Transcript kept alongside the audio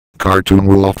cartoon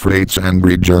Wolf Rate's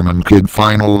angry German kid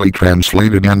finally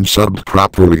translated and subbed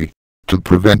properly. To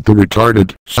prevent the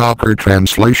retarded soccer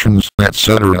translations,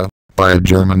 etc., by a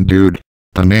German dude.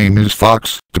 The name is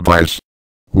Fox Device.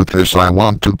 With this I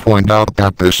want to point out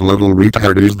that this little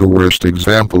retard is the worst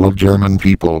example of German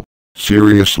people.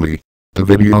 Seriously. The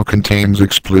video contains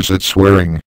explicit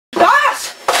swearing.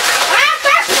 Was?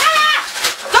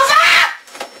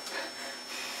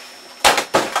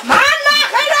 Mann,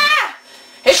 mach wieder!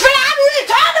 Ich will auch nur die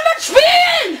Tournament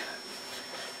spielen!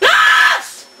 Los!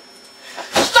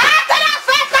 Starte das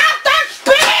verdammte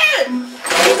Spiel!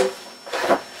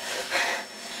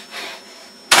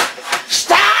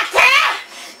 Starte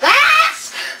das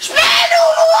Spiel, du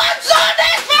Hurensohn,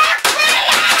 ich mag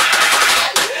spielen!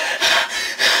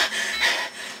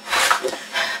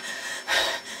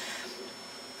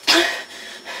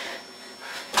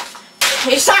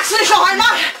 Ich sag's nicht noch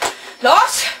einmal!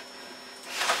 Los!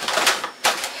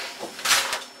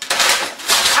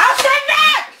 Auf den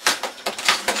Weg!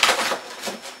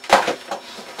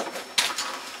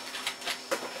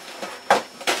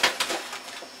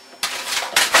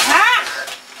 Ach!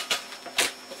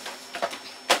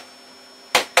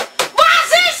 Was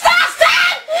ist das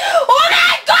denn? Oh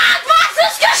mein Gott, was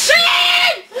ist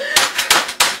geschehen?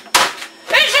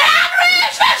 Ich will Henry,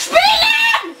 ich will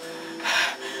spielen!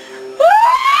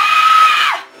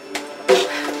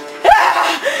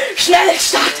 Schnelle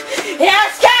Start!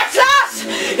 Jetzt geht's los!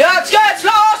 Jetzt geht's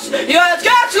los! Jetzt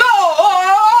geht's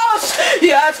los!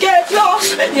 Jetzt geht's los!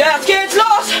 Jetzt geht's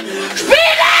los!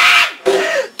 Spielen!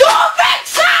 Du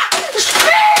Wichser!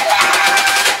 Spielen!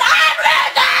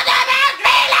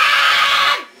 Spielen!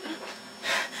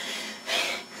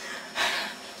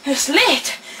 Es lädt!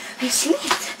 Es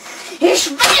lädt! Ich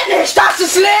will nicht, dass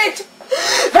es lädt!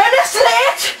 Wenn es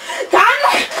lädt, dann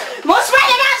muss man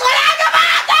immer so lange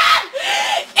warten!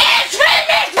 Ich will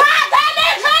nicht warten!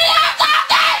 Ich will jetzt auf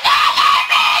den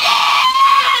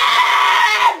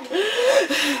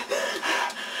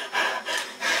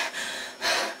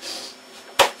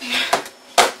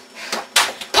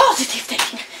Positiv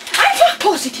denken! Einfach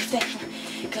positiv denken!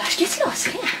 Gleich geht's los!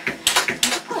 Ja.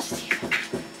 Einfach positiv!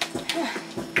 Ja.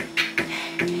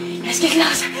 Es geht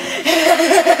los!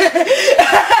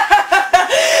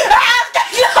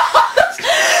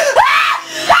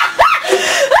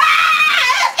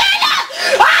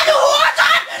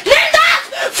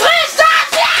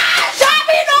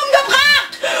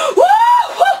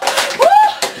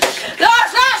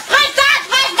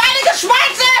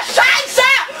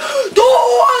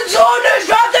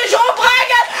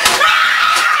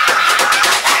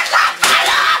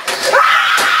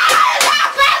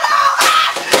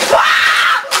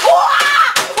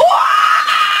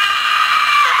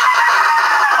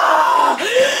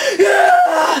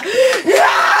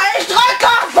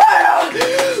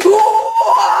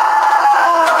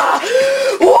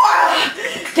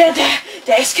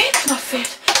 Der Escape-Knopf fehlt.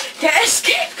 Der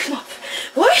Escape-Knopf.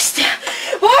 Wo ist der?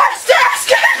 Wo ist der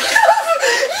Escape-Knopf?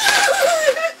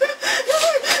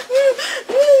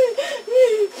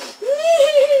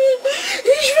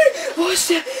 Ich will... Wo ist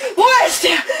der? Wo ist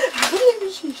der?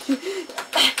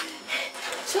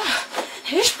 So.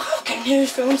 Ich brauche keine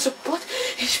Hilfe und Support.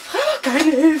 Ich brauche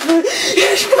keine Hilfe.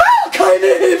 Ich brauche keine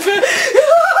Hilfe.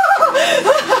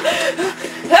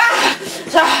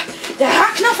 So. Der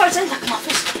H-Knopf als Enter-Knopf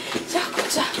ist... So,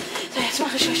 gut, so. So, jetzt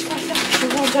mache ich euch fertig.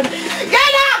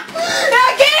 Genau!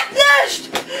 Er geht nicht!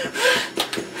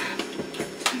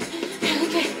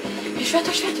 Okay, ich werde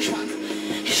euch fertig machen.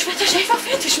 Ich werde euch einfach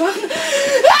fertig machen.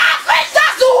 Ah, friss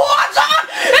das, du Hurensohn!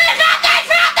 Ich werde dich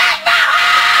fertig machen!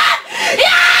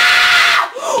 Ja!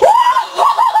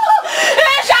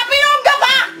 Ich hab ihn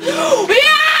umgebracht!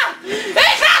 Ja!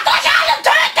 Ich werde euch alle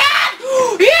töten!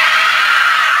 Ja!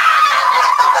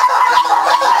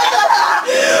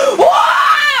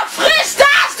 Friss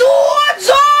das, du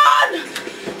Hurensohn!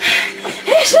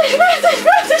 Ich werde dich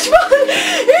fertig machen!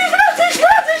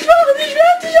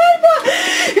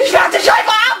 Ich werde dich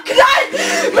einfach abknallen!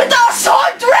 Mit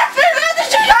Assault Rifle werde ich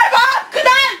dich einfach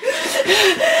abknallen!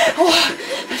 Oh,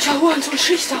 welcher Hurensohn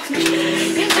schießt auf mich?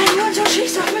 Irgendein Hurensohn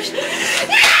schießt auf mich!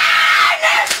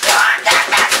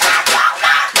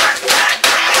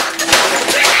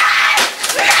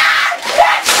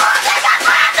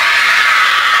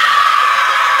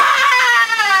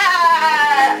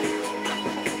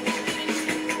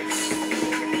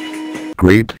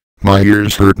 Great, my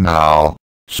ears hurt now.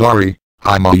 Sorry,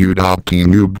 I'm a UW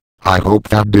noob. I hope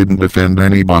that didn't offend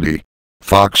anybody.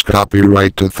 Fox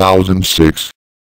copyright 2006.